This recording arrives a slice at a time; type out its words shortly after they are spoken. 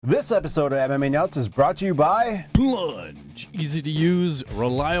This episode of MMA Nuts is brought to you by Plunge. Easy to use,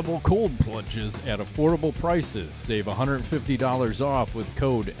 reliable cold plunges at affordable prices. Save $150 off with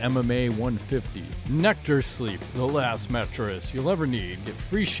code MMA150. Nectar Sleep, the last mattress you'll ever need. Get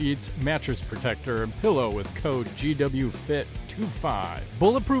free sheets, mattress protector, and pillow with code GWFIT25.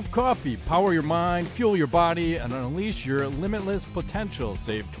 Bulletproof Coffee. Power your mind, fuel your body, and unleash your limitless potential.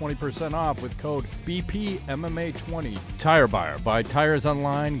 Save 20% off with code BPMMA20. Tire Buyer. Buy tires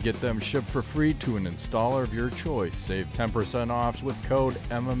online. Get them shipped for free to an installer of your choice. Save 10% off with code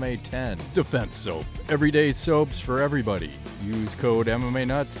MMA10. Defense Soap. Everyday soaps for everybody. Use code MMA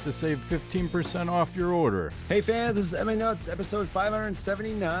Nuts to save 15% off your order. Hey fans, this is MMA Nuts, episode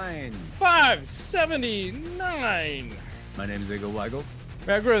 579. 579. My name is Eagle Weigel.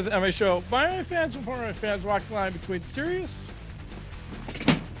 Back with MMA Show. My fans support my fans walk the line between serious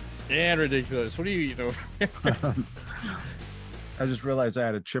and ridiculous. What are you eating over here? I just realized I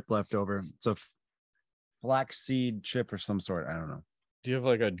had a chip left over. It's a flaxseed chip or some sort. I don't know. Do you have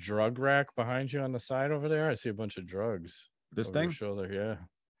like a drug rack behind you on the side over there? I see a bunch of drugs. This over thing? your shoulder, yeah.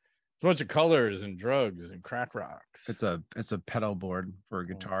 It's a bunch of colors and drugs and crack rocks. It's a pedal board for a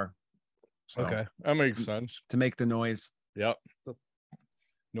guitar. So, Okay, that makes sense. to make the noise. Yep.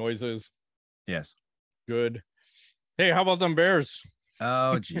 Noises. Yes. Good. Hey, how about them Bears?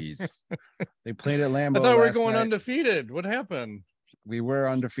 Oh, geez. They played at Lambeau. I thought we were last going night. undefeated. What happened? We were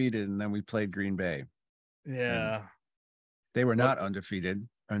undefeated, and then we played Green Bay. Yeah. They were not undefeated,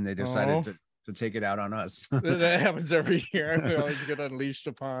 and they decided Oh. to take it out on us. That happens every year. We always get unleashed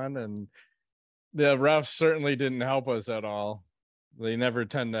upon, and the refs certainly didn't help us at all. They never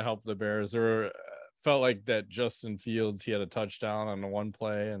tend to help the Bears. Felt like that Justin Fields, he had a touchdown on the one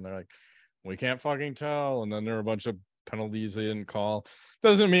play, and they're like, we can't fucking tell. And then there were a bunch of penalties they didn't call.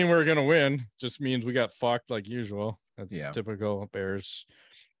 Doesn't mean we're gonna win. Just means we got fucked like usual. That's typical Bears.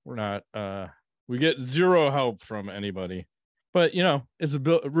 We're not. We get zero help from anybody. But it's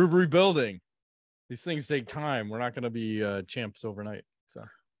we're rebuilding. These things take time. We're not going to be champs overnight. So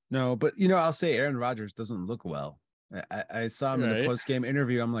No, but I'll say Aaron Rodgers doesn't look well. I saw him in a post-game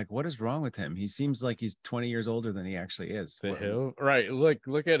interview. I'm like, what is wrong with him? He seems like he's 20 years older than he actually is. Right.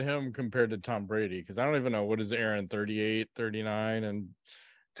 Look at him compared to Tom Brady, because I don't even know, what is Aaron, 38, 39, and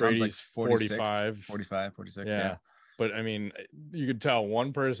Brady's like 45, 46. Yeah. But I mean, you could tell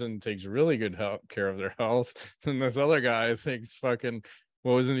one person takes really good care of their health, and this other guy thinks fucking,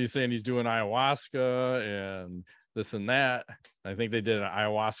 what wasn't he saying? He's doing ayahuasca and this and that. I think they did an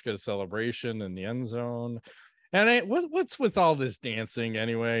ayahuasca celebration in the end zone. And what's with all this dancing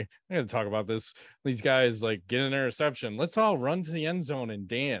anyway? I'm going to talk about this. These guys like get an interception. Let's all run to the end zone and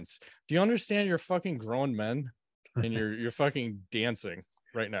dance. Do you understand? You're fucking grown men and you're fucking dancing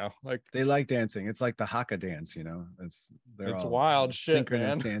right now. Like, they like dancing. It's like the haka dance, it's wild shit,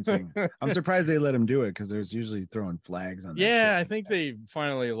 synchronous man. dancing. I'm surprised they let him do it, because there's usually throwing flags on that shit. I think they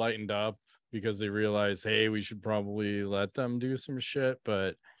finally lightened up because they realized, hey, we should probably let them do some shit.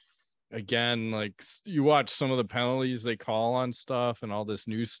 But again, like, you watch some of the penalties they call on stuff and all this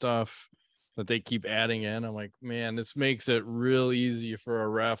new stuff that they keep adding in. I'm like, man, this makes it real easy for a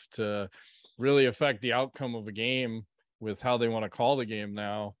ref to really affect the outcome of a game with how they want to call the game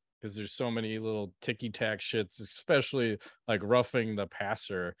now, because there's so many little ticky-tack shits, especially like roughing the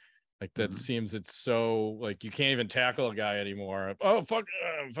passer. Like, that seems, it's so, like, you can't even tackle a guy anymore. Oh,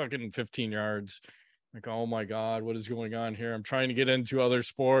 fucking 15 yards. Like, oh my God, what is going on here? I'm trying to get into other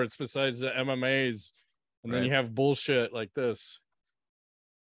sports besides the MMAs. And then you have bullshit like this.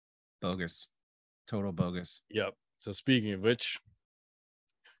 Bogus. Total bogus. Yep. So speaking of which,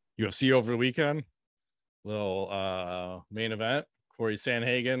 UFC over the weekend, little main event, Corey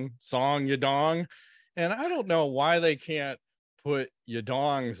Sandhagen, Song Yadong. And I don't know why they can't put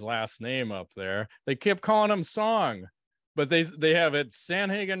Yadong's last name up there. They kept calling him Song, but they have it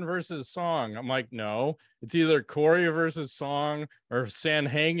Sandhagen versus Song. I'm like, no, it's either Corey versus Song or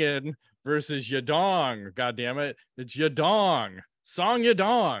Sandhagen versus Yadong. God damn it. It's Yadong. Song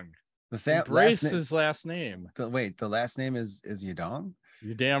Yadong. Embrace his last name. The last name is Yadong?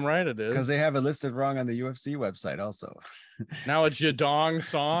 You damn right it is. Because they have it listed wrong on the UFC website also. Now it's Yadong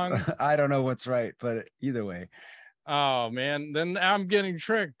Song. I don't know what's right, but either way. Oh man, then I'm getting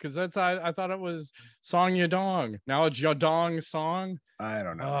tricked, because I thought it was Song Yadong. Now it's Yadong Song. I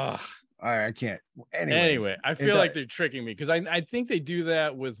don't know. I can't. Anyway, I feel like they're tricking me, because I think they do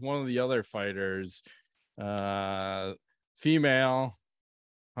that with one of the other fighters, female,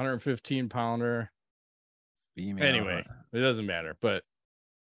 115 pounder. Female. Anyway, it doesn't matter. But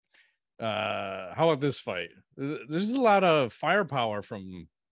how about this fight? There's a lot of firepower from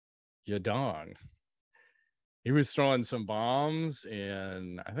Yadong. he was throwing some bombs,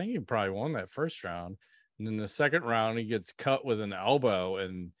 and I think he probably won that first round. And then the second round, he gets cut with an elbow,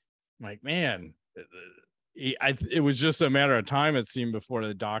 and I'm like, man, it was just a matter of time, it seemed, before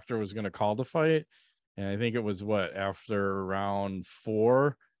the doctor was going to call the fight. And I think it was after round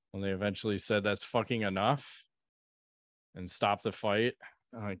 4 when they eventually said that's fucking enough and stopped the fight.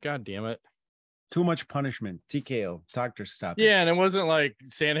 I'm like, God damn it. Too much punishment. TKO. Doctor, stop it. Yeah, and it wasn't like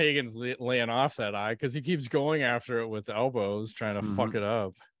Sandhagen's laying off that eye, because he keeps going after it with elbows, trying to fuck it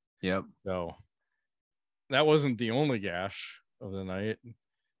up. Yep. So that wasn't the only gash of the night.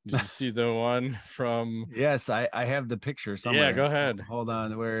 Did you see the one from? Yes, I have the picture somewhere. Yeah, go ahead. Hold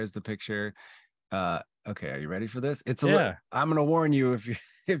on. Where is the picture? Okay, are you ready for this? It's I'm gonna warn you,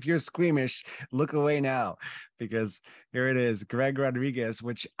 if you're squeamish, look away now, because here it is, Greg Rodriguez,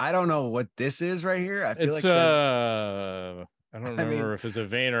 which I don't know what this is right here. I feel I don't remember if it's a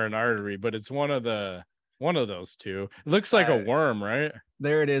vein or an artery, but it's one of those two. It looks like a worm, right?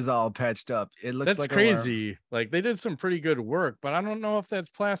 There it is, all patched up. It looks like crazy. Like, they did some pretty good work, but I don't know if that's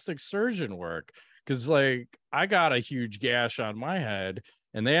plastic surgeon work, because like I got a huge gash on my head,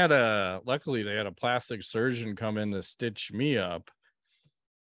 and luckily they had a plastic surgeon come in to stitch me up.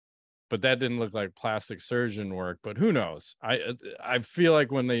 But that didn't look like plastic surgeon work. But who knows? I feel like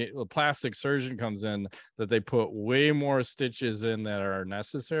when the plastic surgeon comes in, that they put way more stitches in that are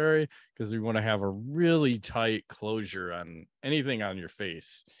necessary, because we want to have a really tight closure on anything on your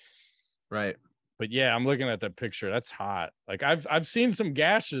face. Right. But yeah, I'm looking at that picture. That's hot. Like, I've seen some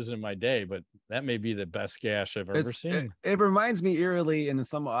gashes in my day, but that may be the best gash I've ever seen. It reminds me eerily, in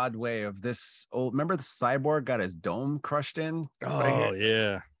some odd way, of this old. Remember the Cyborg got his dome crushed in? Oh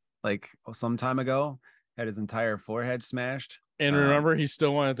yeah. Like some time ago, had his entire forehead smashed. And remember, he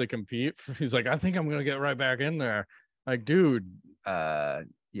still wanted to compete. He's like, I think I'm gonna get right back in there. Like, dude. Yeah,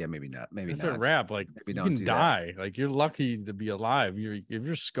 maybe not. Maybe it's not. a wrap. Like, maybe you can die. Like, you're lucky to be alive. If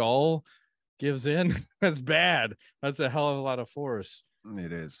your skull gives in, that's bad. That's a hell of a lot of force.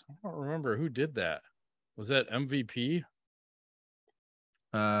 It is. I don't remember who did that. Was that MVP?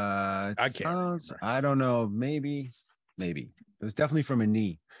 I can't remember. I don't know. Maybe. It was definitely from a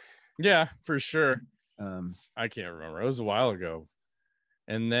knee. Yeah, for sure. I can't remember. It was a while ago.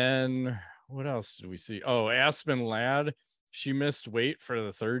 And then what else did we see? Oh, Aspen Ladd. She missed weight for the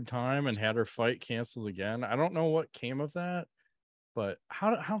 3rd time and had her fight canceled again. I don't know what came of that, but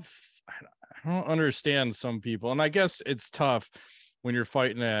how I don't understand some people. And I guess it's tough when you're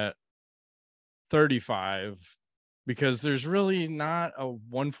fighting at 35, because there's really not a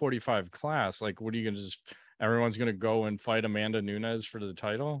 145 class. Like, what are you going to everyone's going to go and fight Amanda Nunes for the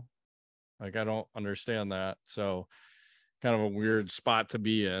title? Like, I don't understand that. So kind of a weird spot to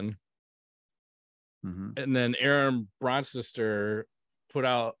be in. And then Aaron Bronchester put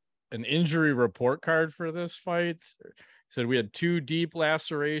out an injury report card for this fight. Said we had 2 deep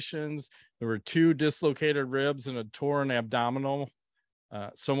lacerations. There were 2 dislocated ribs and a torn abdominal.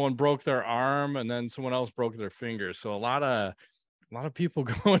 Someone broke their arm, and then someone else broke their finger. So a lot of people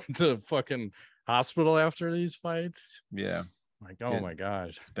going to fucking hospital after these fights. Yeah. Like, oh my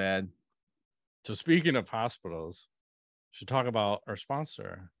gosh, it's bad. So speaking of hospitals, we should talk about our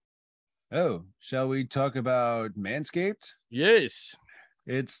sponsor. Oh, shall we talk about Manscaped? Yes.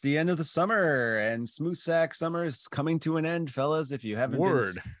 It's the end of the summer, and Smooth Sack summer is coming to an end, fellas. If you haven't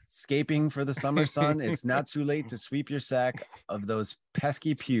been escaping for the summer sun, it's not too late to sweep your sack of those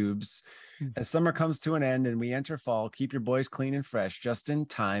pesky pubes. As summer comes to an end and we enter fall, keep your boys clean and fresh, just in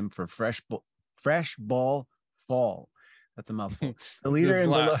time for fresh ball fall. That's a mouthful. The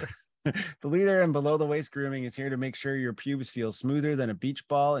leader in below the waist grooming is here to make sure your pubes feel smoother than a beach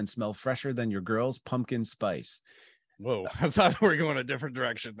ball and smell fresher than your girl's pumpkin spice. Whoa, I thought we were going a different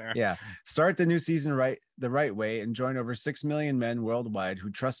direction there. Yeah. Start the new season the right way and join over 6 million men worldwide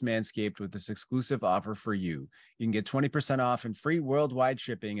who trust Manscaped with this exclusive offer for you. You can get 20% off and free worldwide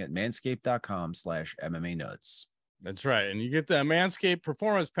shipping at manscaped.com/MMA nuts. That's right. And you get the Manscaped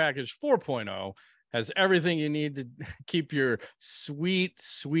Performance Package 4.0. Has everything you need to keep your sweet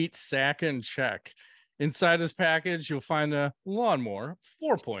sack in check. Inside this package, you'll find a Lawnmower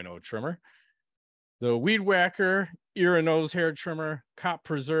 4.0 trimmer, the Weed Whacker ear and nose hair trimmer, Cop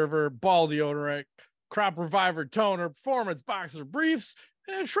Preserver, ball deodorant, Crop Reviver toner, performance boxer briefs,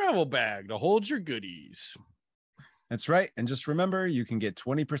 and a travel bag to hold your goodies. That's right. And just remember, you can get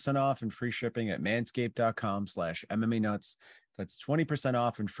 20% off and free shipping at manscaped.com/MMA nuts. That's 20%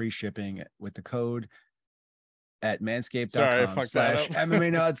 off and free shipping with the code at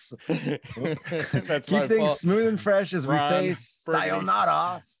manscaped.com/MMA nuts. Keep things fault. Smooth and fresh, as we say.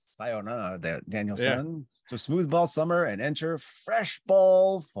 Sayonara, Danielson. Yeah. So smooth ball summer and enter fresh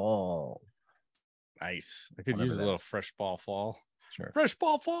ball fall. Nice. I could Whatever use a that little is. fresh ball fall. Sure. Fresh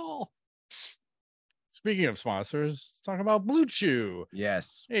ball fall. Speaking of sponsors, let's talk about Blue Chew.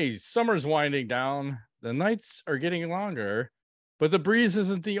 Yes. Hey, summer's winding down. The nights are getting longer, but the breeze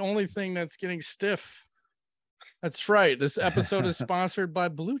isn't the only thing that's getting stiff. That's right. This episode is sponsored by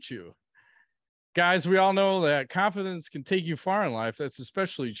Blue Chew. Guys, we all know that confidence can take you far in life. That's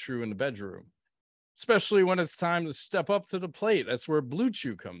especially true in the bedroom, especially when it's time to step up to the plate. That's where Blue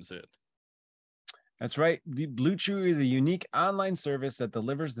Chew comes in. That's right. The Blue Chew is a unique online service that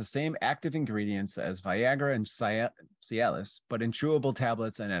delivers the same active ingredients as Viagra and Cialis, but in chewable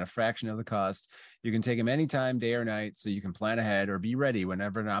tablets and at a fraction of the cost. You can take them anytime, day or night, so you can plan ahead or be ready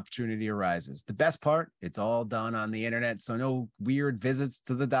whenever an opportunity arises. The best part, it's all done on the internet, so no weird visits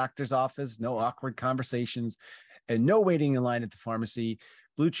to the doctor's office, no awkward conversations, and no waiting in line at the pharmacy.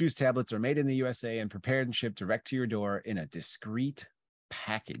 Blue Chew's tablets are made in the USA and prepared and shipped direct to your door in a discreet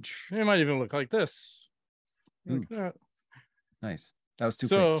package. It might even look like this. Like that. Nice. That was too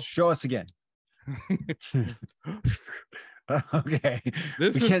So, quick. Show us again. Okay.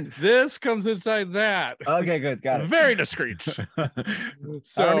 This comes inside that. Okay, good. Got it. Very discreet.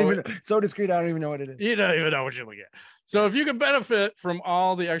 So discreet, I don't even know what it is. You don't even know what you're looking at. So if you can benefit from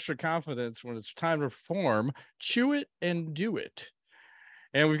all the extra confidence when it's time to perform, chew it and do it.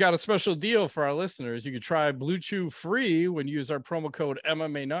 And we've got a special deal for our listeners. You can try Blue Chew free when you use our promo code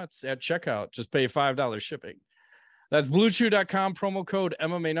MMA Nuts at checkout. Just pay $5 shipping. That's bluechew.com, promo code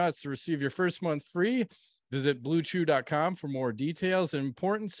MMA Nuts to receive your first month free. Visit bluechew.com for more details and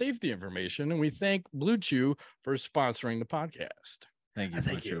important safety information. And we thank Blue Chew for sponsoring the podcast. Thank you,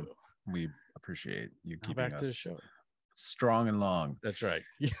 Blue Chew. We appreciate you keeping back us to the show. Strong and long. That's right.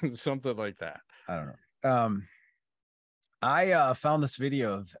 Something like that. I don't know. I found this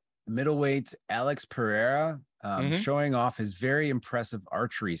video of middleweight Alex Pereira showing off his very impressive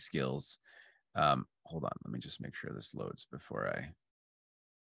archery skills. Hold on, let me just make sure this loads before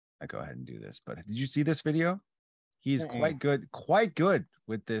I go ahead and do this. But did you see this video? He's quite good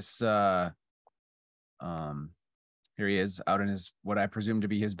with this. Here he is out in his what I presume to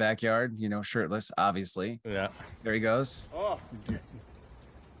be his backyard, shirtless, obviously. Yeah. There he goes. Oh,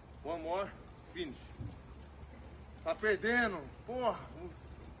 one more, finish. Tá perdendo, porra.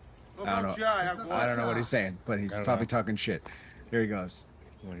 I don't know what he's saying, but he's probably talking shit. Here he goes.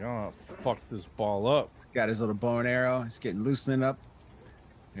 He's like, oh, fuck this ball up. Got his little bow and arrow. He's getting loosening up.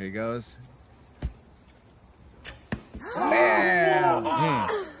 Here he goes. Bam!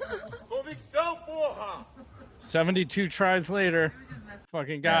 72 tries later.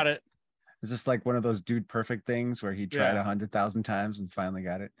 Fucking got it. Is this like one of those dude perfect things where he tried 100,000 times and finally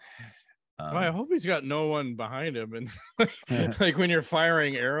got it? Well, I hope he's got no one behind him. And like when you're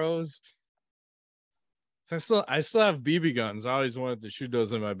firing arrows. So I still have BB guns. I always wanted to shoot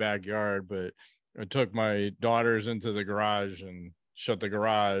those in my backyard, but I took my daughters into the garage and shut the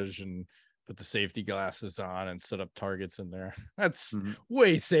garage and put the safety glasses on and set up targets in there. That's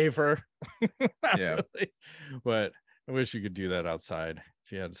way safer. Yeah. Really. But I wish you could do that outside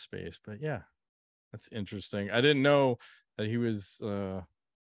if you had space. But yeah, that's interesting. I didn't know that he was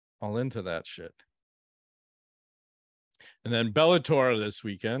all into that shit. And then Bellator this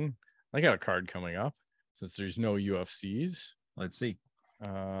weekend. I got a card coming up since there's no UFCs. Let's see.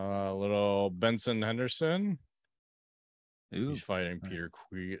 Little Benson Henderson. Ooh. He's fighting Peter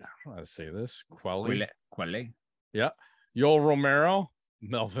Queal. I don't know how to say this. Quelle. Yeah. Yoel Romero.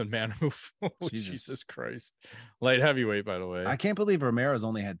 Melvin Manhoef. Oh, Jesus Christ. Light heavyweight, by the way. I can't believe Romero's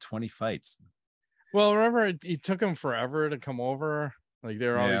only had 20 fights. Well, remember, it took him forever to come over. Like, they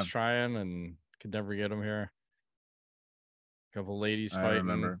were always trying and could never get him here. A couple ladies fighting.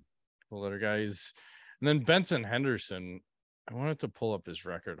 A couple other guys. And then Benson Henderson. I wanted to pull up his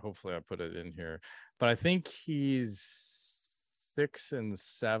record. Hopefully I put it in here. But I think he's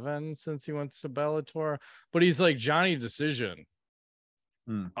 6-7 since he went to Bellator. But he's like Johnny Decision.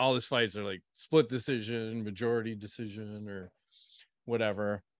 All his fights are like split decision, majority decision, or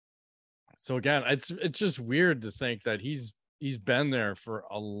whatever. So again, it's just weird to think that he's been there for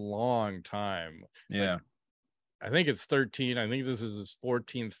a long time. Yeah. Like, I think it's 13. I think this is his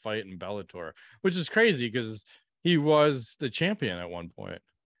 14th fight in Bellator, which is crazy because he was the champion at one point,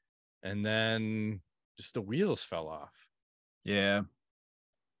 and then just the wheels fell off. Yeah.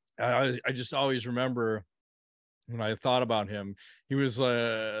 I just always remember when I thought about him, he was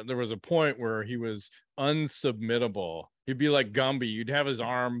there was a point where he was unsubmittable. He'd be like Gumby. You'd have his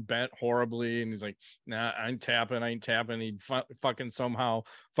arm bent horribly, and he's like, "Nah, I ain't tapping." He'd fucking somehow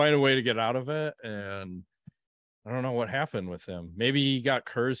find a way to get out of it, and I don't know what happened with him. Maybe he got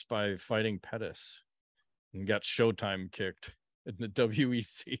cursed by fighting Pettis and got Showtime kicked in the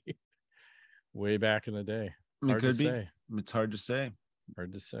WEC. way back in the day. It could be. It's hard to say.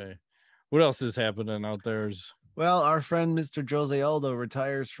 Hard to say. What else is happening out there? Well, our friend Mr. Jose Aldo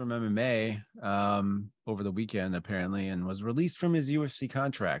retires from MMA over the weekend, apparently, and was released from his UFC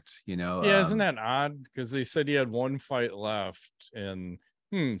contract. Yeah, isn't that odd? Because they said he had one fight left, and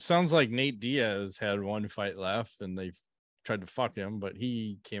sounds like Nate Diaz had one fight left, and they tried to fuck him, but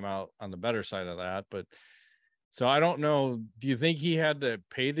he came out on the better side of that. But so I don't know. Do you think he had to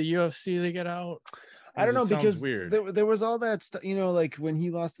pay the UFC to get out? I don't know, because there was all that stuff, like when he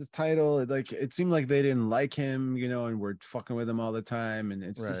lost his title, it seemed like they didn't like him, and were fucking with him all the time. And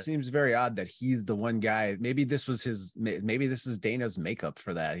it just seems very odd that he's the one guy. Maybe this is Dana's makeup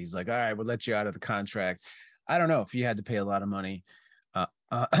for that. He's like, all right, we'll let you out of the contract. I don't know if he had to pay a lot of money.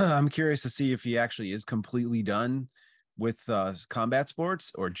 I'm curious to see if he actually is completely done with combat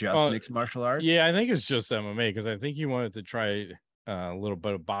sports or just mixed martial arts. Yeah, I think it's just MMA, because I think he wanted to try a little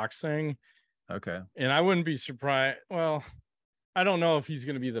bit of boxing. Okay. And I wouldn't be surprised. Well, I don't know if he's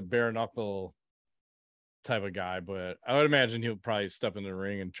going to be the bare knuckle type of guy, but I would imagine he'll probably step in the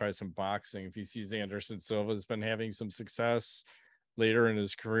ring and try some boxing if he sees Anderson Silva's been having some success later in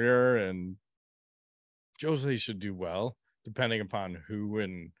his career. And Jose should do well, depending upon who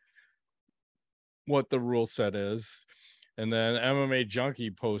and what the rule set is. And then MMA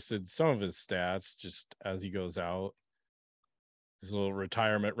Junkie posted some of his stats just as he goes out. His little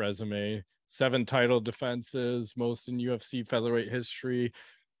retirement resume: 7 title defenses, most in UFC featherweight history,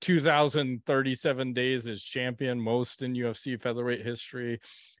 2,037 days as champion, most in UFC featherweight history,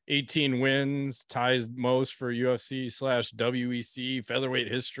 18 wins, ties most for UFC/WEC featherweight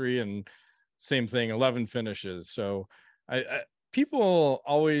history, and same thing, 11 finishes. So people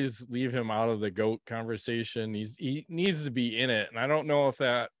always leave him out of the GOAT conversation. He needs to be in it. And I don't know if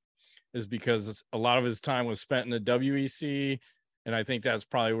that is because a lot of his time was spent in the WEC, and I think that's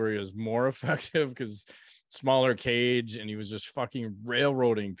probably where he was more effective, because smaller cage, and he was just fucking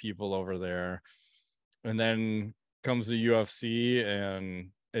railroading people over there. And then comes the UFC, and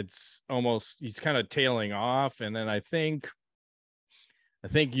it's almost, he's kind of tailing off. And then I think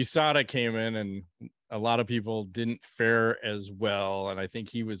USADA came in, and a lot of people didn't fare as well. And I think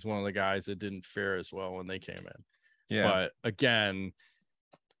he was one of the guys that didn't fare as well when they came in. Yeah. But again,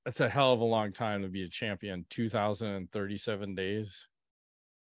 that's a hell of a long time to be a champion. 2,037 days.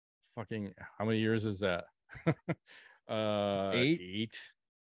 Fucking, how many years is that? 8,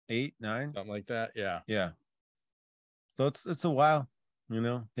 9, something like that. Yeah. So it's a while,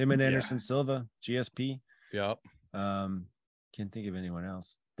 him and Anderson Silva, GSP. Yep. Can't think of anyone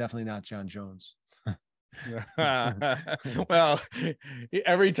else. Definitely not John Jones. Well,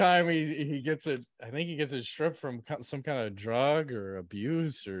 every time he gets it, I think he gets it stripped from some kind of drug or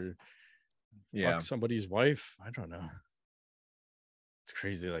abuse, or fuck somebody's wife. I don't know. It's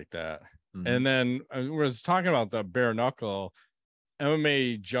crazy like that. Mm-hmm. And then I was talking about the bare knuckle.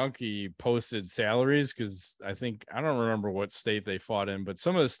 MMA Junkie posted salaries, because I don't remember what state they fought in, but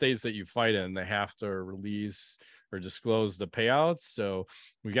some of the states that you fight in, they have to release or disclose the payouts. So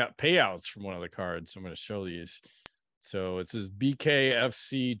we got payouts from one of the cards. So I'm going to show these. So it says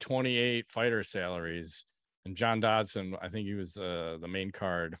BKFC 28 fighter salaries, and John Dodson, I think he was the main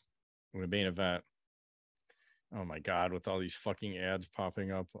card in the main event. Oh my God, with all these fucking ads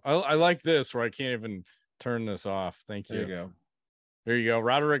popping up. I like this where I can't even turn this off. Thank you. There you go.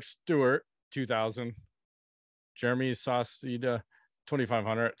 Roderick Stewart, 2,000. Jeremy Sauceda,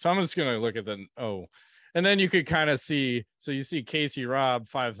 2,500. So I'm just going to look at and then you could kind of see. So you see Casey Robb,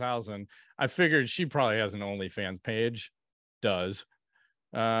 5,000. I figured she probably has an OnlyFans page. Does.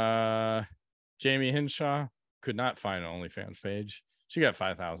 Jamie Hinshaw could not find an OnlyFans page. She got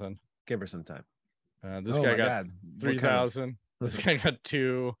 5,000. Give her some time. This guy got 3,000. This guy got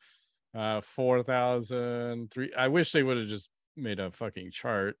 2, 4,000, 3. I wish they would have just made a fucking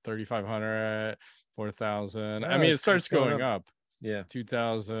chart. 3,500, 4,000. I mean, it starts going up. Yeah.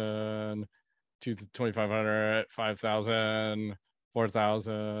 2,000, 2,500, 5,000,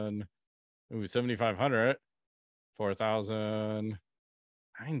 4,000. Ooh, 7,500, 4,000,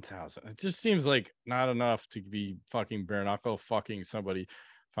 9,000. It just seems like not enough to be fucking bare knuckle fucking somebody.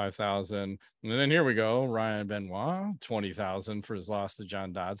 5,000. And then here we go. Ryan Benoit, 20,000 for his loss to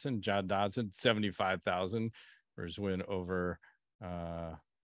John Dodson. John Dodson, 75,000 for his win over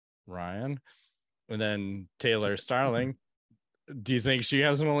Ryan. And then Taylor Starling. Do you think she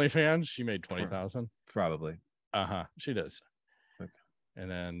has an OnlyFans? She made 20,000. Probably. She does. Okay. And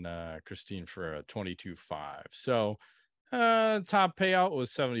then Christine for a 22.5. So top payout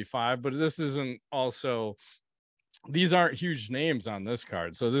was 75, but this isn't also, these aren't huge names on this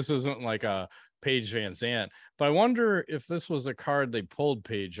card. So this isn't like a Paige Van Zant. But I wonder if this was a card they pulled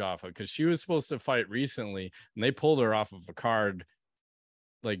Paige off of, because she was supposed to fight recently and they pulled her off of a card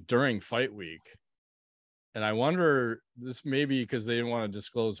like during fight week. And I wonder, this may be because they didn't want to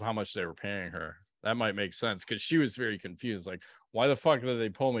disclose how much they were paying her. That might make sense, because she was very confused. Like, why the fuck did they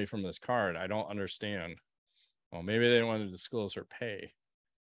pull me from this card? I don't understand. Well, maybe they didn't want to disclose her pay.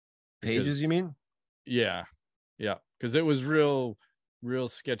 Pages, you mean? Yeah. Yeah. Because it was real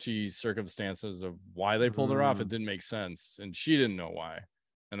sketchy circumstances of why they pulled her off. It didn't make sense. And she didn't know why.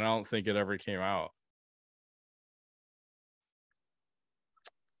 And I don't think it ever came out.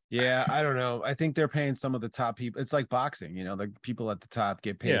 Yeah, I don't know. I think they're paying some of the top people. It's like boxing, you know, the people at the top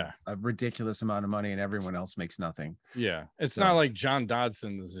get paid a ridiculous amount of money and everyone else makes nothing. Yeah. It's not like John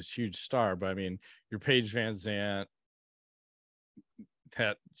Dodson is this huge star, but I mean, your Paige Van Zant,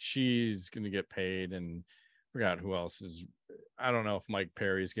 she's going to get paid, and I forgot who else is. I don't know if Mike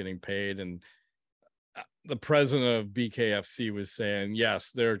Perry's getting paid. And the president of BKFC was saying,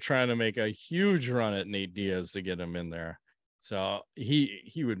 yes, they're trying to make a huge run at Nate Diaz to get him in there. So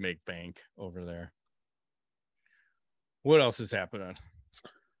he would make bank over there. What else is happening?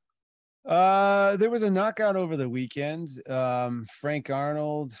 There was a knockout over the weekend. Frank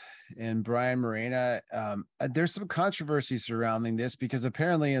Arnold and Brian Morena. There's some controversy surrounding this, because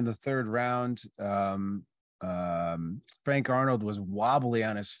apparently in the third round, Frank Arnold was wobbly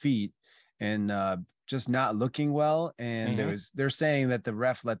on his feet and just not looking well. And they're saying that the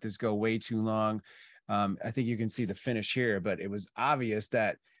ref let this go way too long. I think you can see the finish here, but it was obvious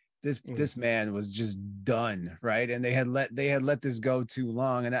that this man was just done, right? And they had let this go too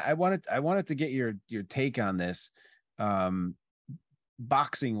long. And I wanted to get your take on this,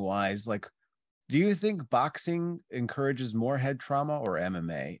 boxing wise. Like, do you think boxing encourages more head trauma or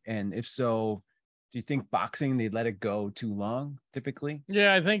MMA? And if so, do you think boxing, they let it go too long typically?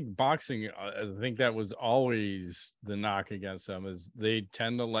 Yeah, I think boxing, I think that was always the knock against them, is they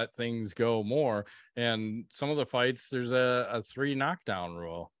tend to let things go more. And some of the fights, there's a 3 knockdown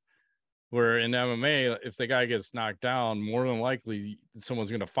rule, where in MMA, if the guy gets knocked down, more than likely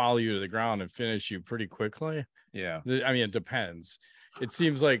someone's going to follow you to the ground and finish you pretty quickly. Yeah. I mean, it depends. It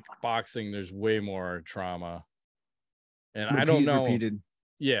seems like boxing, there's way more trauma. And I don't know. Repeated.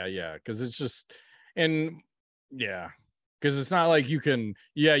 Yeah. Because it's just... And yeah, because it's not like you can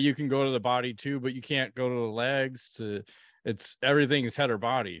go to the body too, but you can't go to the legs. It's everything's head or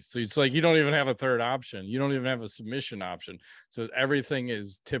body. So it's like you don't even have a third option. You don't even have a submission option. So everything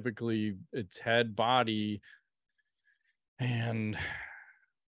is typically it's head, body. And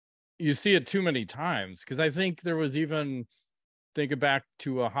you see it too many times, because I think there was even, think back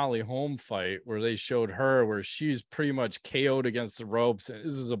to a Holly Holm fight where they showed her where she's pretty much KO'd against the ropes. And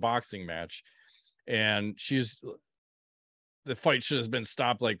this is a boxing match. And the fight should have been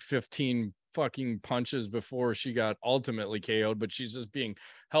stopped like 15 fucking punches before she got ultimately KO'd, but she's just being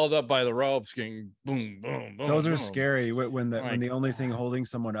held up by the ropes, getting boom, boom, boom. Those are boom. scary when the only thing holding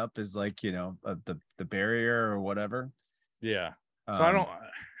someone up is like, you know, the barrier or whatever. Yeah. So I don't.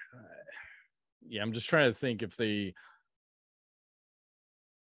 I'm just trying to think if they.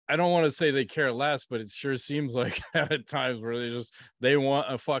 I don't want to say they care less, but it sure seems like at times where they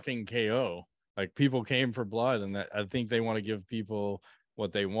want a fucking KO. Like, people came for blood, and that I think they want to give people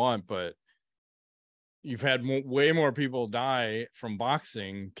what they want, but you've had way more people die from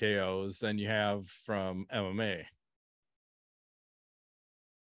boxing KOs than you have from MMA.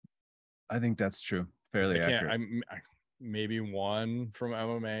 I think that's true. Fairly accurate. Maybe one from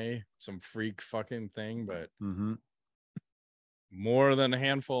MMA, some freak fucking thing, but more than a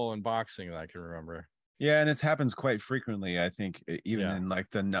handful in boxing that I can remember. Yeah, and it happens quite frequently, I think, even in like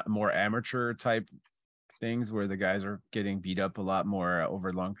the more amateur type things where the guys are getting beat up a lot more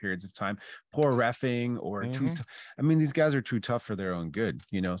over long periods of time. Poor reffing or I mean, these guys are too tough for their own good,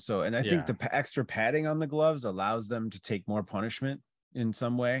 you know? So, and I think the extra padding on the gloves allows them to take more punishment in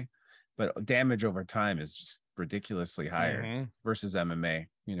some way, but damage over time is just ridiculously higher versus MMA,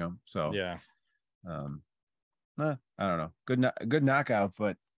 you know? So, I don't know. Good knockout,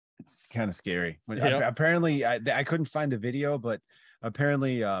 but it's kind of scary. Apparently, I couldn't find the video, but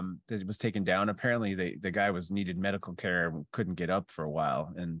apparently, it was taken down. Apparently, the guy needed medical care and couldn't get up for a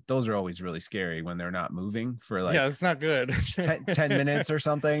while. And those are always really scary when they're not moving for like it's not good. 10 minutes or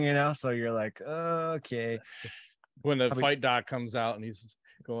something, you know. So you're like, okay. When the fight doc comes out and he's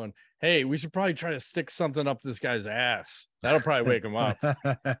going, "Hey, we should probably try to stick something up this guy's ass. That'll probably wake him up."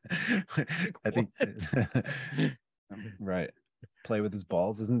 I think right. Play with his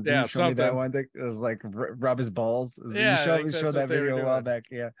balls, isn't? Yeah, you show me that one thing? It was like rub his balls. You showed that video a while back.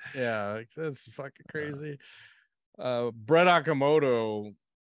 Yeah, like, that's fucking crazy. Brett Okamoto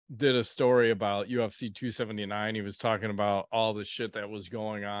did a story about UFC 279. He was talking about all the shit that was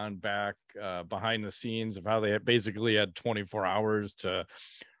going on back behind the scenes of how they basically had 24 hours to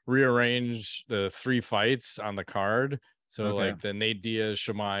rearrange the 3 fights on the card. So like the Nate Diaz,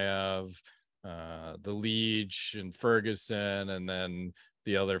 Chimaev, the Leach and Ferguson, and then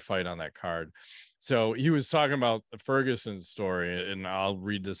the other fight on that card. So he was talking about the Ferguson story, and I'll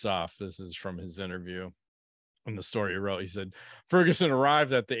read this off. This is from his interview. In the story he wrote, he said, Ferguson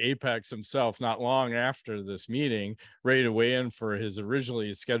arrived at the Apex himself not long after this meeting, ready to weigh in for his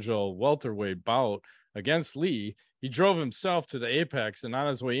originally scheduled welterweight bout against Lee. He drove himself to the Apex, and on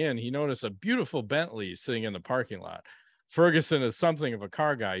his way in, he noticed a beautiful Bentley sitting in the parking lot. Ferguson is something of a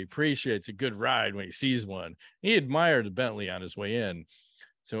car guy. He appreciates a good ride when he sees one. He admired the Bentley on his way in.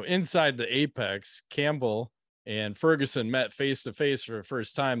 So inside the Apex, Campbell and Ferguson met face-to-face for the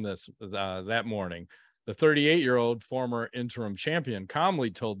first time that morning. The 38-year-old former interim champion calmly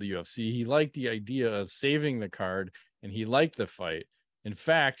told the UFC he liked the idea of saving the card and he liked the fight. In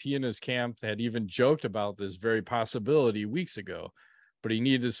fact, he and his camp had even joked about this very possibility weeks ago, but he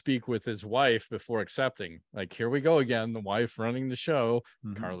needed to speak with his wife before accepting. Like, here we go again, the wife running the show,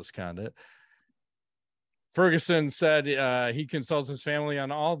 Carlos Condit. Ferguson said he consults his family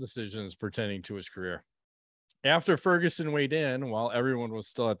on all decisions pertaining to his career. After Ferguson weighed in, while everyone was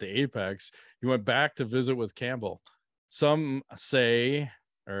still at the Apex, he went back to visit with Campbell. Some say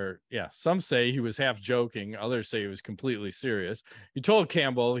he was half joking. Others say he was completely serious. He told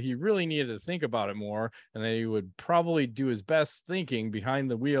Campbell he really needed to think about it more and that he would probably do his best thinking behind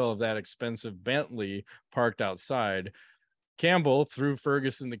the wheel of that expensive Bentley parked outside. Campbell threw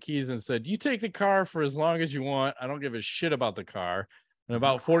Ferguson the keys and said, "You take the car for as long as you want. I don't give a shit about the car." And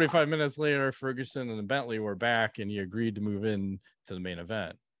about 45 minutes later, Ferguson and the Bentley were back, and he agreed to move in to the main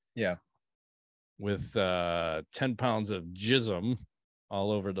event. Yeah. With 10 pounds of jism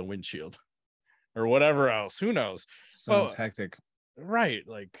all over the windshield or whatever else. Who knows? Sounds hectic. Right.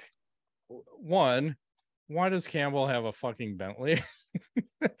 Like, one, why does Campbell have a fucking Bentley?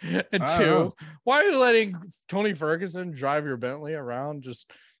 And two, why are you letting Tony Ferguson drive your Bentley around?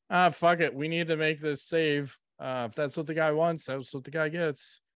 Just, fuck it. We need to make this save. If that's what the guy wants, that's what the guy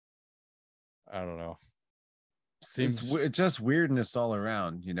gets. I don't know. Seems it's just weirdness all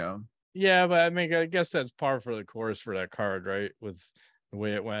around, you know? Yeah, but I mean, I guess that's par for the course for that card, right? With the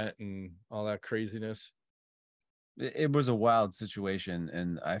way it went and all that craziness. It was a wild situation,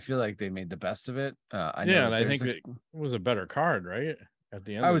 and I feel like they made the best of it. I think it was a better card, right? At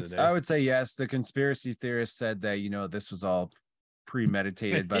the end of the day. I would say yes. The conspiracy theorists said that, this was all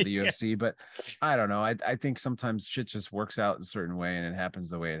premeditated by the UFC, but I don't know. I think sometimes shit just works out a certain way and it happens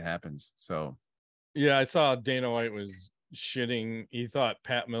the way it happens. So yeah, I saw Dana White was shitting. He thought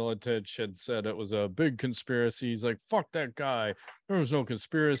Pat Miletich had said it was a big conspiracy. He's like, fuck that guy. There was no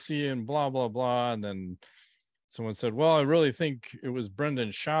conspiracy and blah, blah, blah. And then someone said, well, I really think it was Brendan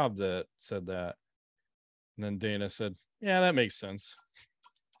Schaub that said that. And then Dana said, yeah, that makes sense.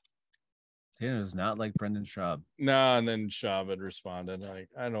 Dana is not like Brendan Schaub. No, and then Schaub had responded, like,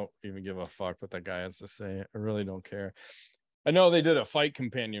 I don't even give a fuck what that guy has to say. I really don't care. I know they did a Fight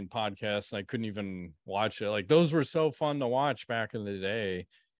Companion podcast and I couldn't even watch it. Like, those were so fun to watch back in the day.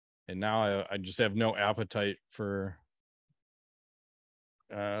 And now I just have no appetite for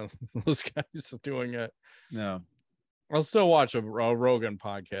those guys doing it. No. I'll still watch a Rogan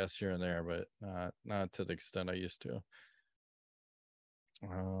podcast here and there, but not to the extent I used to.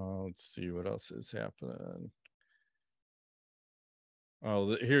 Let's see what else is happening.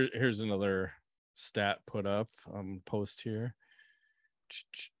 Oh, here's another stat put up post here.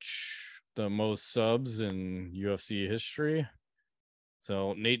 The most subs in UFC history.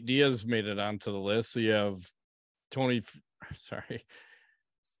 So Nate Diaz made it onto the list. So you have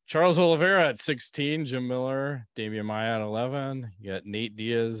Charles Oliveira at 16, Jim Miller, Damian Maia at 11. You got Nate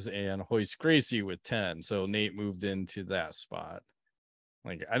Diaz and Royce Gracie with 10. So Nate moved into that spot.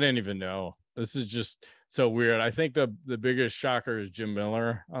 Like, I didn't even know. This is just so weird. I think the biggest shocker is Jim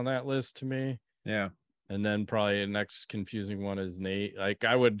Miller on that list to me. Yeah. And then probably the next confusing one is Nate. Like,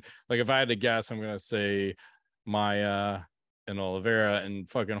 I would, like, if I had to guess, I'm going to say Maia and Oliveira, and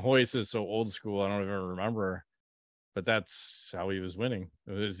fucking Royce is so old school. I don't even remember, but that's how he was winning.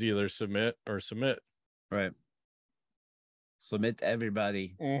 It was either submit or submit. Right. Submit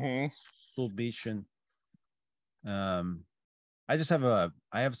everybody. Submission. I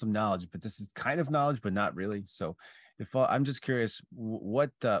have some knowledge, but this is kind of knowledge, but not really. So I'm just curious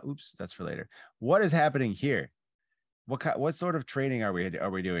what, that's for later. What is happening here? What sort of training are we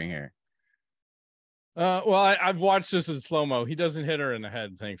doing here? Well, I've watched this in slow-mo. He doesn't hit her in the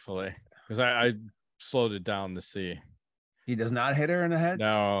head, thankfully, because I slowed it down to see. He does not hit her in the head?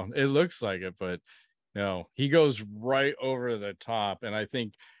 No, it looks like it, but no, he goes right over the top. And I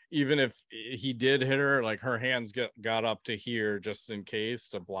think even if he did hit her, like her hands got up to here just in case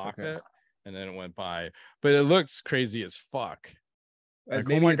to block it, and then it went by. But it looks crazy as fuck. Like,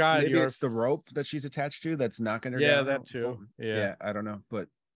 maybe, oh my God, maybe it's the rope that she's attached to that's knocking her down. Yeah, that too. Yeah, I don't know. But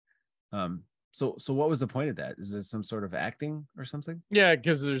so what was the point of that? Is this some sort of acting or something? Yeah,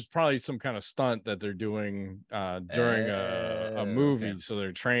 because there's probably some kind of stunt that they're doing during a movie. Okay. So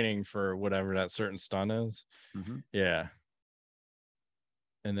they're training for whatever that certain stunt is. Mm-hmm. Yeah.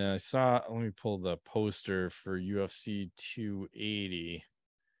 And then I saw, let me pull the poster for UFC 280.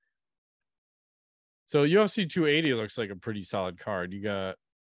 So UFC 280 looks like a pretty solid card. You got,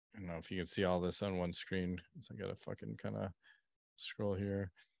 I don't know if you can see all this on one screen. So I got to fucking kind of scroll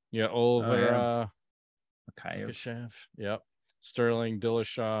here. Yeah, Oliveira, Makhachev, yep, Sterling,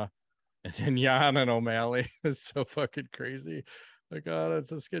 Dillashaw, and then Jan and O'Malley. It's so fucking crazy. Like, oh,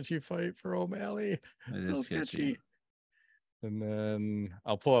 that's a sketchy fight for O'Malley. It's so sketchy. And then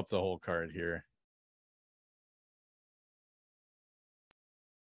I'll pull up the whole card here.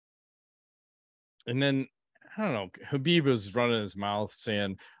 And then I don't know. Habib was running his mouth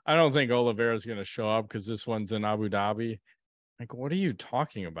saying, "I don't think Oliveira's going to show up because this one's in Abu Dhabi." Like, what are you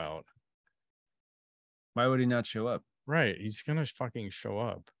talking about? Why would he not show up? Right. He's going to fucking show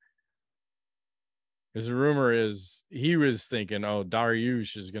up. Because the rumor is he was thinking, oh,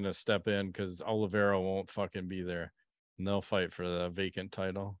 Dariush is going to step in because Oliveira won't fucking be there. And they'll fight for the vacant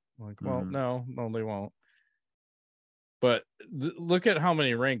title. I'm like, well, no, they won't. But look at how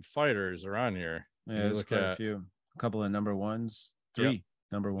many ranked fighters are on here. Yeah, there's quite a few. A couple of number ones. 3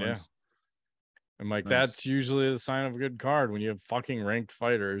 number ones. Yeah. And like, that's usually the sign of a good card when you have fucking ranked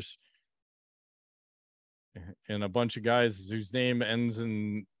fighters and a bunch of guys whose name ends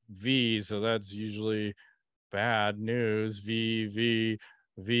in V. So that's usually bad news. V.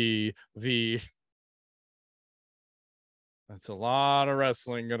 That's a lot of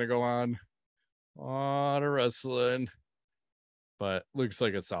wrestling going to go on. A lot of wrestling. But looks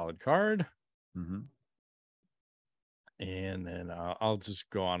like a solid card. Mm-hmm. And then I'll just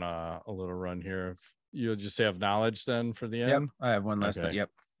go on a little run here. If you'll just have knowledge then for the end. Yep, I have one last one. Yep.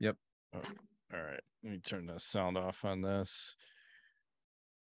 Oh, all right, let me turn the sound off on this.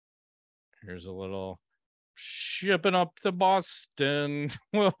 Here's a little shipping up to Boston.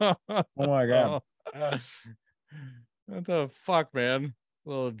 Oh my God. What the fuck, man? A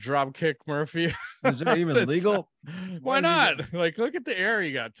little drop kick Murphy. Is it even legal? Why not? Like, look at the air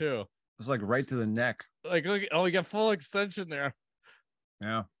you got too. It's like right to the neck. Like, look, oh, you got full extension there.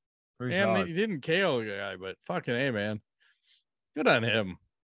 Yeah. And he didn't KO the guy, but fucking A, man. Good on him.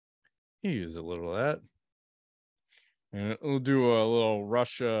 He used a little of that. And we'll do a little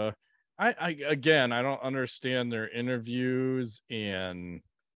Russia. I again, I don't understand their interviews and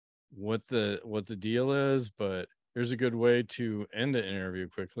what the deal is, but here's a good way to end the interview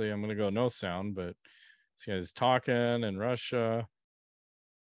quickly. I'm gonna go no sound, but this guy's talking in Russia.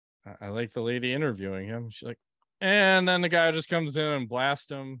 I like the lady interviewing him. She's like, and then the guy just comes in and blasts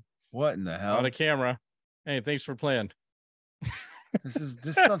him. What in the hell? On a camera. Hey, thanks for playing. This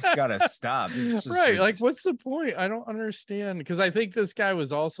stuff's gotta stop. Right. Like, what's the point? I don't understand. Because I think this guy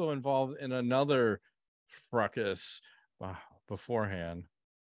was also involved in another fracas beforehand.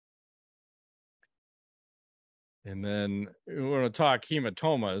 And then we're going to talk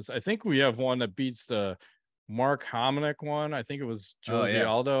hematomas. I think we have one that beats the Mark Hominick one. I think it was Jose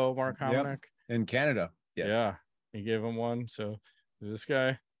Aldo, Mark Hominick. In Canada. Yeah. He gave him one. So this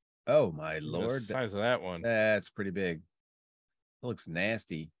guy. Oh, my Lord. The size of that one. That's pretty big. It looks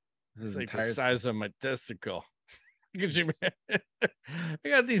nasty. It's like the size of my testicle. Look at you, man. I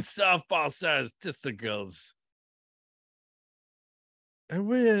got these softball-sized testicles. I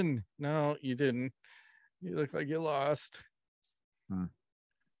win. No, you didn't. You look like you lost. I'm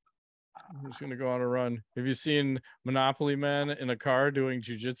just going to go on a run. Have you seen Monopoly Men in a car doing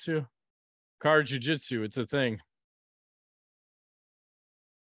jujitsu? Car jujitsu, it's a thing.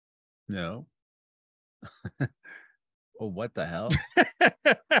 No. Oh, what the hell?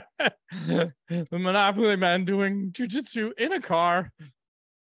 The Monopoly Man doing jujitsu in a car.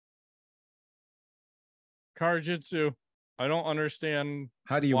 Car jitsu. I don't understand.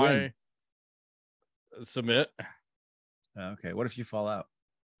 How do you win? Submit. Okay. What if you fall out?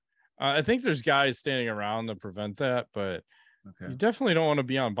 I think there's guys standing around to prevent that, but you definitely don't want to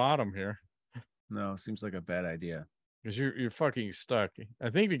be on bottom here. No, seems like a bad idea. Because you're fucking stuck. I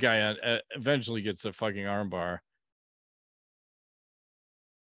think the guy eventually gets a fucking armbar.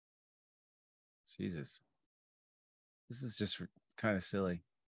 Jesus. This is just kind of silly.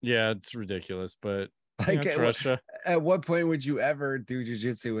 Yeah, it's ridiculous, but Like That's Russia. At what point would you ever do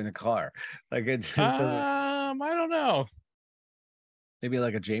jujitsu in a car? Like it just doesn't. I don't know. Maybe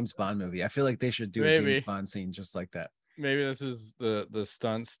like a James Bond movie. I feel like they should do a Maybe. James Bond scene just like that. Maybe this is the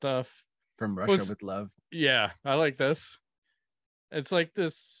stunt stuff from Russia with Love. Yeah, I like this. It's like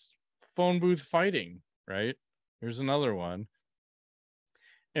this phone booth fighting, right? Here's another one.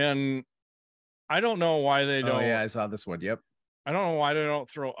 And I don't know why they don't. Oh, yeah, I saw this one. Yep. I don't know why they don't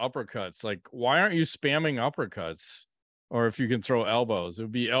throw uppercuts. Like, why aren't you spamming uppercuts? Or if you can throw elbows, it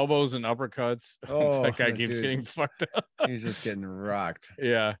would be elbows and uppercuts. Oh, that guy keeps getting fucked up. He's just getting rocked.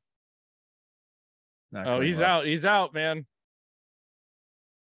 Yeah. Not he's well. out. He's out, man.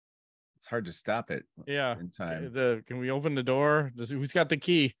 It's hard to stop it. Yeah. In time. Can we open the door? Who's got the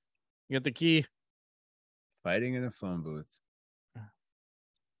key? You got the key? Fighting in a phone booth.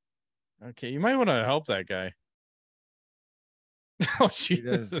 Okay, you might want to help that guy. Oh, he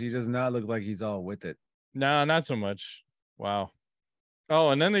does not look like he's all with it. No, not so much. Wow. Oh,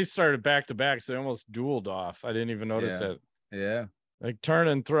 and then they started back to back, so they almost dueled off. I didn't even notice that. Yeah. Like turn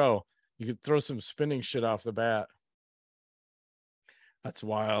and throw. You could throw some spinning shit off the bat. That's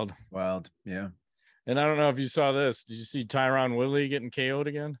wild. Wild, yeah. And I don't know if you saw this. Did you see Tyron Woodley getting KO'd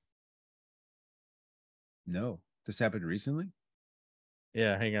again? No. This happened recently?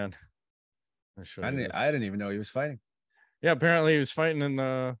 Yeah, hang on. I didn't even know he was fighting. Yeah, apparently he was fighting in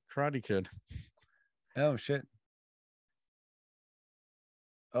Karate Kid. Oh shit.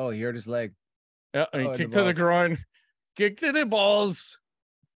 Oh, he hurt his leg. Yeah, he kicked to the groin. Kick to the balls.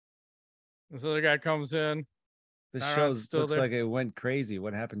 This other guy comes in. The show looks like it went crazy.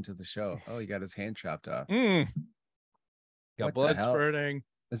 What happened to the show? Oh, he got his hand chopped off. Got blood spurting.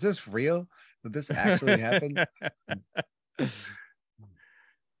 Is this real? Did this actually happen?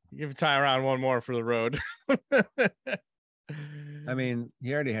 Give Tyron one more for the road. I mean,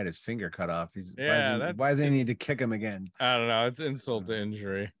 he already had his finger cut off. Why does he need to kick him again? I don't know. It's insult to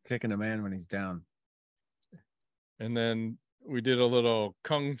injury. Kicking a man when he's down. And then we did a little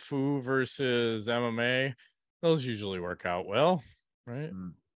kung fu versus MMA. Those usually work out well, right?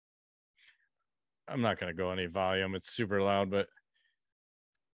 I'm not going to go any volume. It's super loud, but.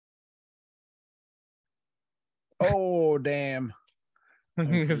 Oh, damn.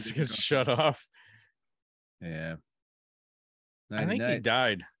 This gets shut off. Yeah. I think he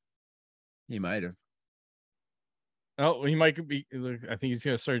died. He might have. Oh, he might be. I think he's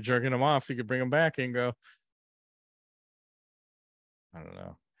going to start jerking him off. So you could bring him back and go. I don't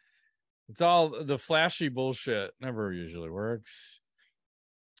know. It's all the flashy bullshit. Never usually works.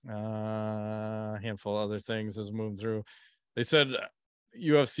 A handful of other things has moved through. They said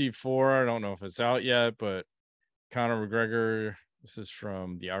UFC 4. I don't know if it's out yet, but Conor McGregor, this is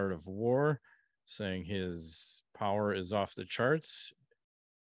from The Art of War, saying his power is off the charts.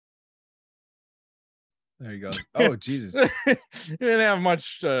 There you go. Oh, Jesus. He didn't have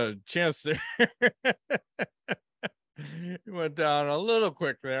much chance there. He went down a little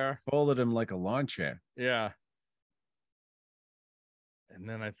quick there. Folded him like a lawn chair. Yeah. And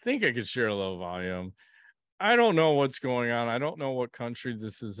then I think I could share a little volume. I don't know what's going on. I don't know what country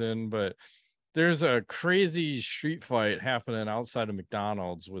this is in, but there's a crazy street fight happening outside of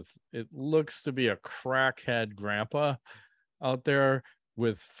McDonald's with, it looks to be a crackhead grandpa out there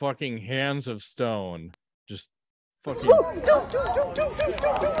with fucking hands of stone. Just fucking.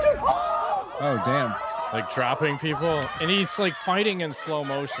 Oh, damn. Like dropping people. And he's like fighting in slow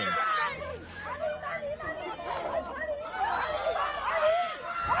motion.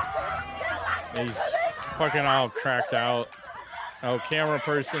 He's fucking all cracked out. Oh, camera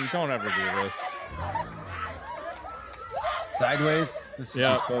person, don't ever do this. Sideways? This is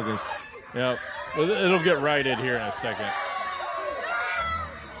just bogus. Yep. It'll get righted here in a second.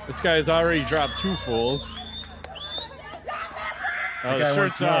 This guy's already dropped 2 fools. Oh, the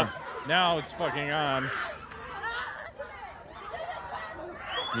shirt's off. Now it's fucking on.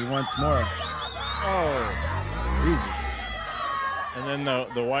 He wants more. Oh. Jesus. And then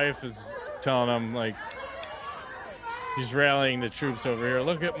the wife is telling him, like, he's rallying the troops over here.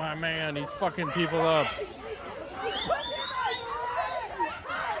 Look at my man. He's fucking people up.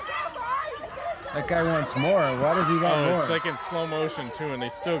 That guy wants more. Why does he want more? It's like in slow motion, too, and they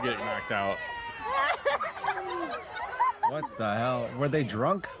still get knocked out. What the hell? Were they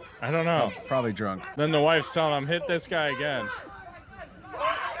drunk? I don't know. Oh, probably drunk. Then the wife's telling him, hit this guy again.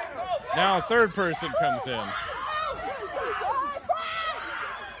 Now a third person comes in.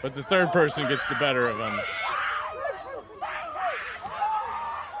 But the third person gets the better of him.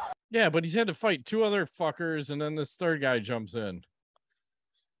 Yeah, but he's had to fight 2 other fuckers, and then this third guy jumps in.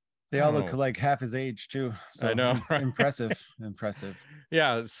 They all look like half his age, too. So I know, right? Impressive. Impressive.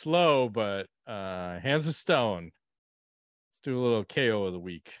 Yeah, it's slow, but Hands of Stone. Let's do a little KO of the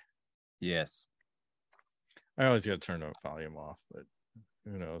week. Yes. I always got to turn the volume off, but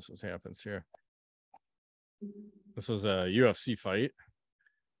who knows what happens here. This was a UFC fight.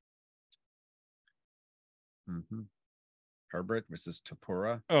 Mm-hmm. Herbert versus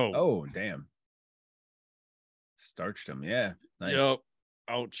Topuria. Oh, damn. Starched him. Yeah. Nice. Yep.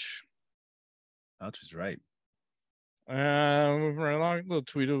 Ouch. Ouch is right. Moving right along. A little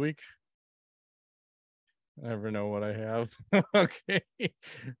tweet of the week. I never know what I have. Okay.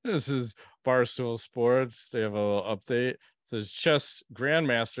 This is Barstool Sports. They have a little update. It says chess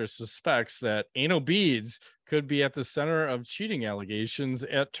grandmaster suspects that anal beads could be at the center of cheating allegations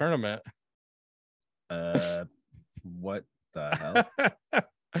at tournament. What the hell?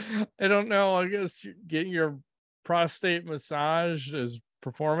 I don't know. I guess getting your prostate massage is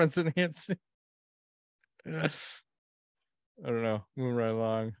performance enhancing. I don't know. Moving right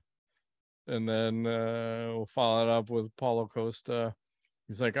along. And then we'll follow it up with Paulo Costa.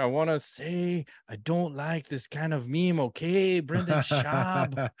 He's like, I want to say I don't like this kind of meme, okay? Brendan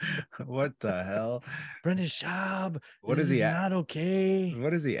Schaub. What the hell? Brendan Schaub. What this is he not okay?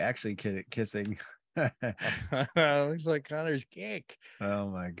 What is he actually kissing? Looks like Connor's kick. Oh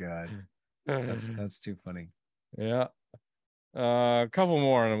my god. That's too funny. Yeah. A couple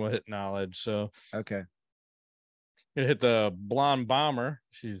more and we'll hit knowledge. So okay. Gonna hit the blonde bomber.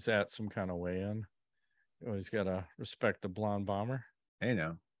 She's at some kind of weigh-in. You always gotta respect the blonde bomber. Hey,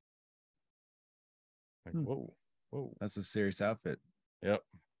 no. Like, whoa. That's a serious outfit. Yep.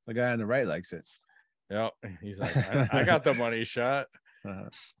 The guy on the right likes it. Yep. He's like, I got the money shot. Uh-huh.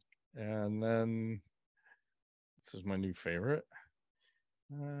 And then this is my new favorite.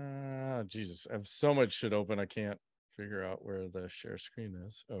 Jesus, I have so much shit open. I can't figure out where the share screen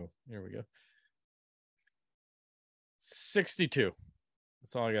is. Oh, here we go. 62.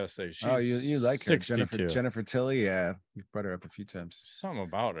 That's all I gotta say. She's you like her, 62. Jennifer Tilly. Yeah, you brought her up a few times. Something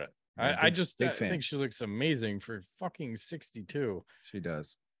about it. Yeah, I think she looks amazing for fucking 62. She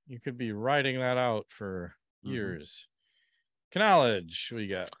does. You could be writing that out for years. Knowledge, what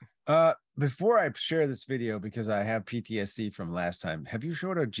you got? Before I share this video, because I have PTSD from last time, have you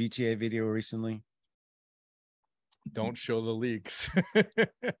showed a GTA video recently? Don't show the leaks.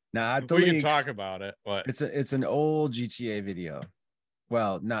 Nah, we can talk about it. What? It's an old GTA video.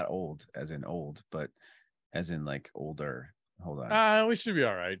 Well, not old as in old, but as in like older. Hold on. We should be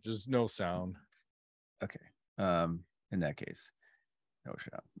all right. Just no sound. Okay. In that case, no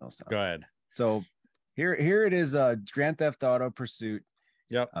sound. Go ahead. So here it is. Grand Theft Auto Pursuit.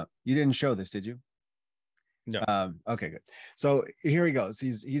 Yep. You didn't show this, did you? No. Okay, good. So here he goes.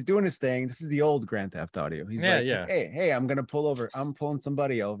 He's doing his thing. This is the old Grand Theft Audio. He's like, hey, I'm gonna pull over. I'm pulling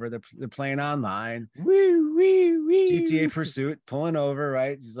somebody over. They're playing online. Woo. GTA Pursuit, pulling over,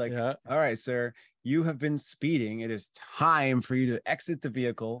 right? He's like, all right, sir, you have been speeding. It is time for you to exit the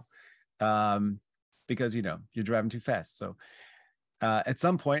vehicle, because you're driving too fast. So at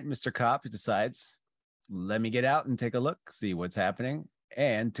some point, Mr. Cop decides, let me get out and take a look, see what's happening.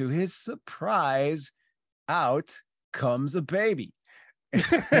 And to his surprise, out comes a baby.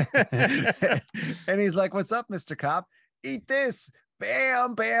 And he's like, what's up, Mr. Cop? Eat this.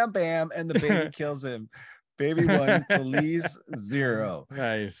 Bam, bam, bam. And the baby kills him. Baby 1, police 0.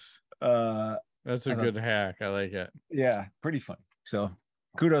 Nice. That's a good hack. I like it. Yeah, pretty funny. So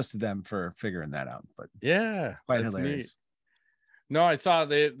kudos to them for figuring that out. But yeah, quite hilarious. Neat. No, I saw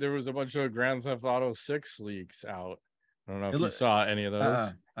there was a bunch of Grand Theft Auto 6 leaks out. I don't know if you saw any of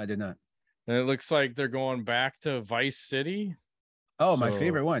those. I did not. And it looks like they're going back to Vice City. Oh, my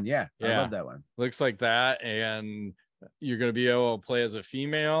favorite one. Yeah, I love that one. Looks like that. And you're going to be able to play as a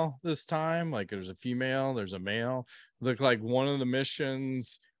female this time. Like there's a female, there's a male. Looked like one of the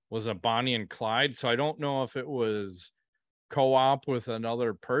missions was a Bonnie and Clyde. So I don't know if it was co-op with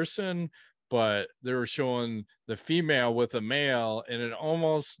another person, but they were showing the female with a male. And it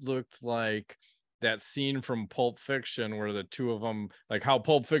almost looked like that scene from Pulp Fiction where the two of them, like how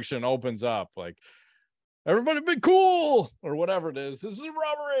Pulp Fiction opens up, like everybody be cool or whatever it is. This is a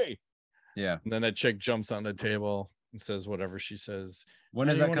robbery. Yeah. And then that chick jumps on the table and says whatever she says. When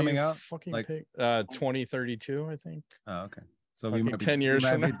is that coming out? Fucking like 2032, I think. Oh, okay. So we might be 10 years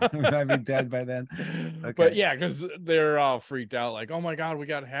from now. We might be dead by then. Okay. But yeah, because they're all freaked out, like, oh my god, we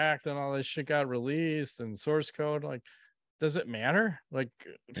got hacked and all this shit got released and source code. Like, does it matter? Like,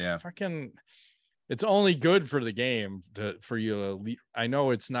 yeah, fucking. It's only good for the game for you to. I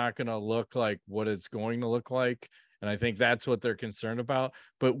know it's not going to look like what it's going to look like, and I think that's what they're concerned about.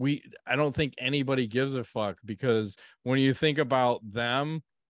 But I don't think anybody gives a fuck, because when you think about them,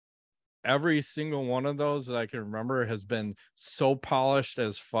 every single one of those that I can remember has been so polished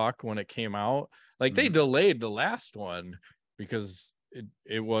as fuck when it came out. Like they delayed the last one because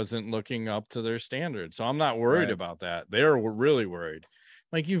it wasn't looking up to their standards. So I'm not worried about that. They're really worried.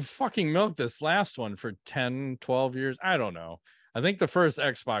 Like, you fucking milked this last one for 10, 12 years. I don't know. I think the first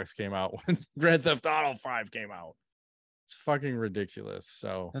Xbox came out when Grand Theft Auto 5 came out. It's fucking ridiculous.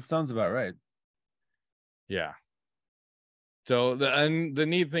 So that sounds about right. Yeah. So the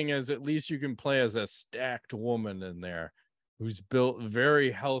neat thing is, at least you can play as a stacked woman in there who's built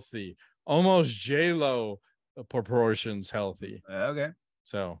very healthy, almost J-Lo proportions healthy. Okay.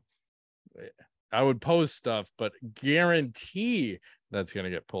 So I would post stuff, but guarantee that's going to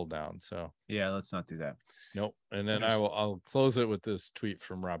get pulled down. So yeah, let's not do that. Nope. And then I'll close it with this tweet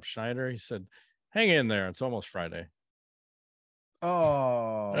from Rob Schneider. He said, hang in there. It's almost Friday.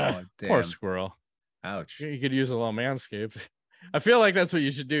 Oh, damn. Poor squirrel. Ouch. You could use a little Manscaped. I feel like that's what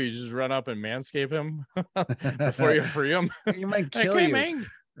you should do. You just run up and Manscape him before you free him. You might kill you. Man.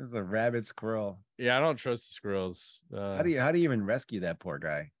 This is a rabid squirrel. Yeah, I don't trust the squirrels. How do you even rescue that poor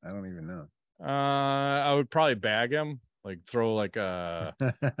guy? I don't even know. I would probably bag him, like throw like a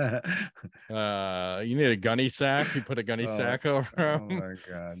you need a gunny sack. You put a gunny sack over him. Oh my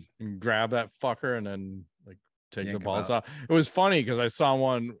god. And grab that fucker and then like take the balls off. It was funny because I saw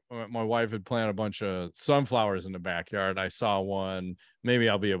one. My wife had planted a bunch of sunflowers in the backyard. I saw one. Maybe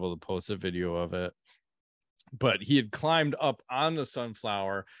I'll be able to post a video of it. But he had climbed up on the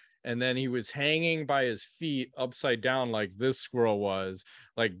sunflower, and then he was hanging by his feet upside down like this squirrel was,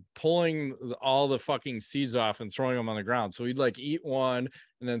 like pulling all the fucking seeds off and throwing them on the ground. So he'd like eat one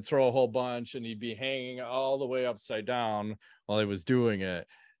and then throw a whole bunch, and he'd be hanging all the way upside down while he was doing it.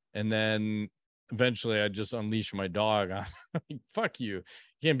 And then eventually I'd just unleash my dog on like, fuck you. You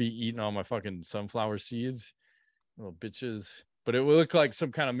can't be eating all my fucking sunflower seeds, little bitches. But it would look like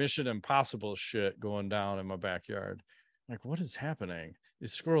some kind of Mission Impossible shit going down in my backyard. Like, what is happening?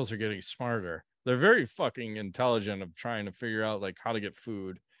 These squirrels are getting smarter. They're very fucking intelligent of trying to figure out like how to get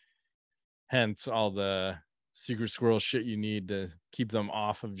food. Hence all the secret squirrel shit you need to keep them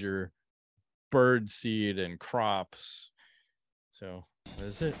off of your bird seed and crops. So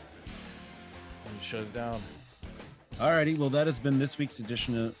that's it. Shut it down. Alrighty, well, that has been this week's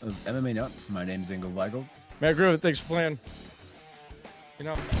edition of MMA Nuts. My name's Ingo Weigel. Matt Griffith, thanks for playing. You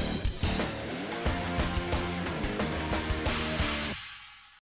know.